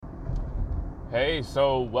Hey,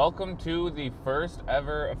 so welcome to the first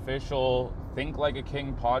ever official Think Like a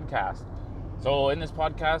King podcast. So in this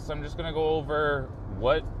podcast, I'm just going to go over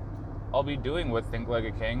what I'll be doing with Think Like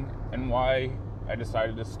a King and why I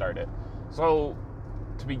decided to start it. So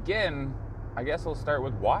to begin, I guess I'll start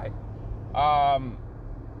with why.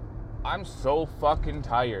 I'm so fucking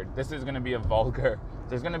tired. This is going to be a vulgar.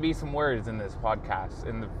 There's going to be some words in this podcast,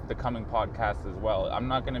 in the coming podcast as well. I'm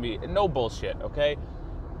not going to be, no bullshit, okay?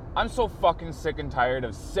 I'm so fucking sick and tired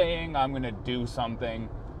of saying I'm going to do something,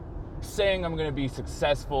 saying I'm going to be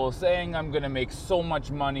successful, saying I'm going to make so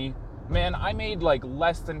much money. Man, I made like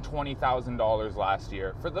less than $20,000 last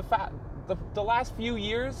year. For the last few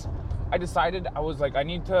years, I decided I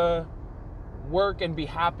need to work and be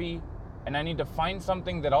happy, and I need to find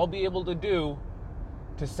something that I'll be able to do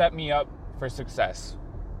to set me up for success.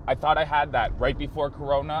 I thought I had that right before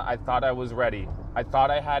Corona. I thought I was ready. I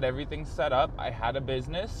thought I had everything set up. I had a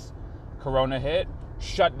business. Corona hit,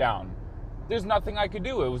 shut down. There's nothing I could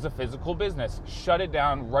do. It was a physical business. Shut it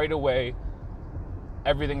down right away.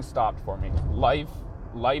 Everything stopped for me.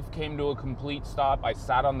 Life came to a complete stop. I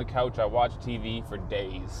sat on the couch. I watched TV for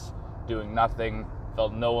days, doing nothing,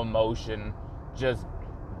 felt no emotion, just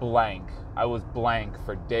blank. I was blank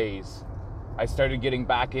for days. I started getting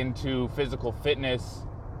back into physical fitness,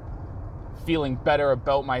 feeling better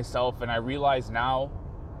about myself, and I realize now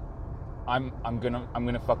I'm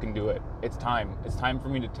gonna fucking do it. It's time for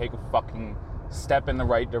me to take a fucking step in the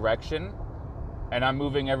right direction, and I'm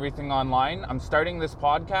moving everything online. I'm starting this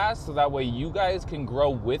podcast so that way you guys can grow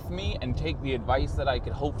with me and take the advice that I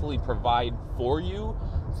could hopefully provide for you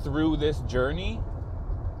through this journey.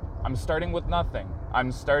 I'm starting with nothing.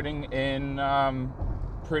 I'm starting in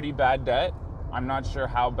pretty bad debt. I'm not sure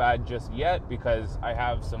how bad just yet because I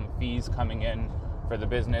have some fees coming in for the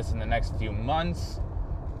business in the next few months.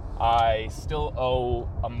 I still owe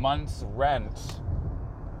a month's rent,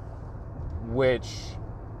 which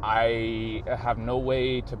I have no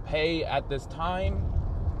way to pay at this time.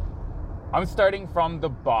 I'm starting from the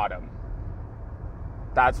bottom.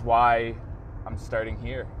 That's why I'm starting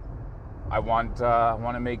here. I want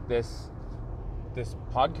to make this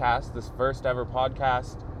podcast, this first ever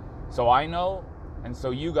podcast, so I know, and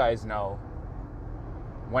so you guys know,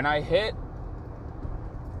 when I hit,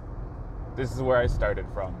 this is where I started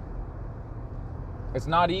from. It's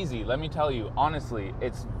not easy, let me tell you. Honestly,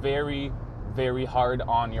 it's very, very hard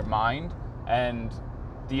on your mind, and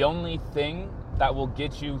the only thing that will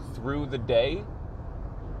get you through the day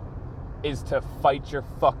is to fight your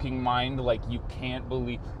fucking mind like you can't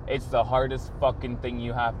believe. It's the hardest fucking thing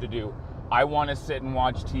you have to do. I want to sit and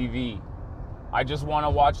watch TV. I just want to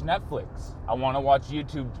watch Netflix. I want to watch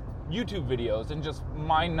YouTube videos and just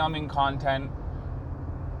mind-numbing content.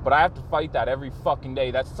 But I have to fight that every fucking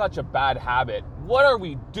day. That's such a bad habit. What are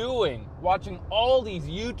we doing? Watching all these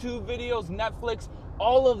YouTube videos, Netflix,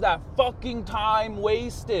 all of that fucking time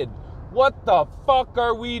wasted. What the fuck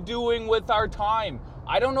are we doing with our time?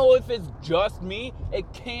 I don't know if it's just me. It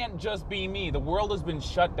can't just be me. The world has been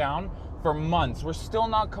shut down for months. We're still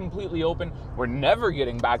not completely open. We're never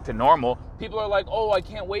getting back to normal. People are like, oh, I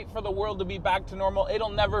can't wait for the world to be back to normal.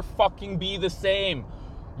 It'll never fucking be the same.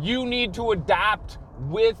 You need to adapt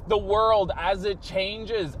with the world as it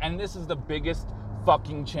changes. And this is the biggest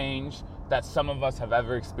fucking change that some of us have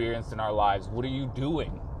ever experienced in our lives. What are you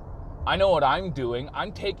doing? I know what I'm doing.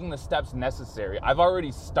 I'm taking the steps necessary. I've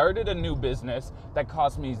already started a new business that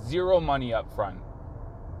cost me zero money up front.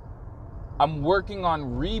 I'm working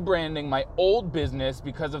on rebranding my old business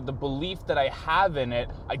because of the belief that I have in it.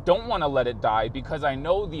 I don't want to let it die because I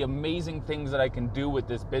know the amazing things that I can do with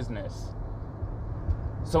this business.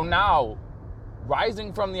 So now,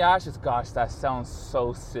 rising from the ashes, gosh, that sounds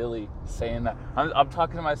so silly saying that. I'm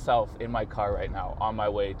talking to myself in my car right now on my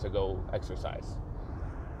way to go exercise.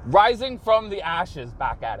 Rising from the ashes,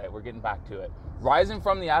 back at it. We're getting back to it. Rising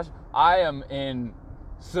from the ashes, I am in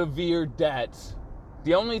severe debt.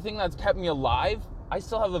 The only thing that's kept me alive, I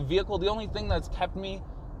still have a vehicle. The only thing that's kept me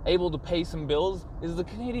able to pay some bills is the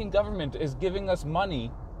Canadian government is giving us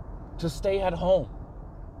money to stay at home.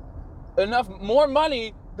 More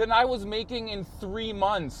money than I was making in 3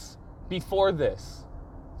 months before this.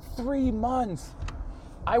 3 months.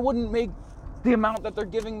 I wouldn't make the amount that they're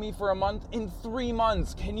giving me for a month in 3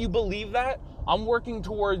 months. Can you believe that? I'm working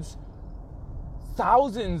towards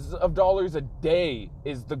thousands of dollars a day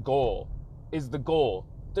is the goal.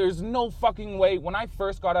 There's no fucking way. When I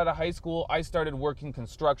first got out of high school, I started working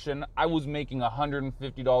construction. I was making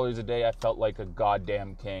 $150 a day. I felt like a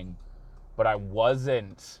goddamn king. But I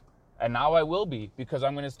wasn't. And now I will be, because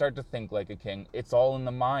I'm going to start to think like a king. It's all in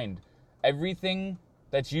the mind. Everything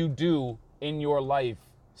that you do in your life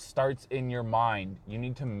starts in your mind. You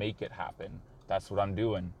need to make it happen. That's what I'm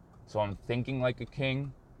doing. So I'm thinking like a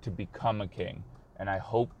king to become a king. And I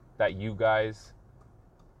hope that you guys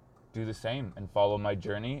do the same and follow my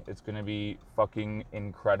journey. It's going to be fucking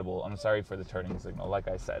incredible. I'm sorry for the turning signal. Like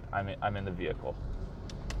I said, I'm in the vehicle.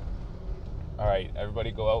 All right,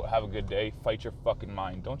 everybody go out, have a good day, fight your fucking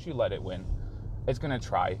mind. Don't you let it win. It's going to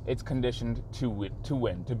try. It's conditioned to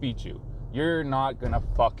win, to beat you. You're not going to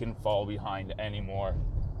fucking fall behind anymore.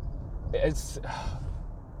 It's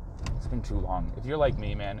been too long. If you're like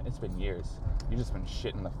me, man, it's been years. You've just been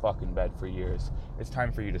shit in the fucking bed for years. It's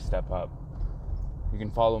time for you to step up. You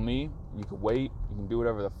can follow me, you can wait, you can do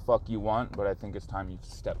whatever the fuck you want, but I think it's time you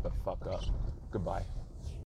step the fuck up. Goodbye.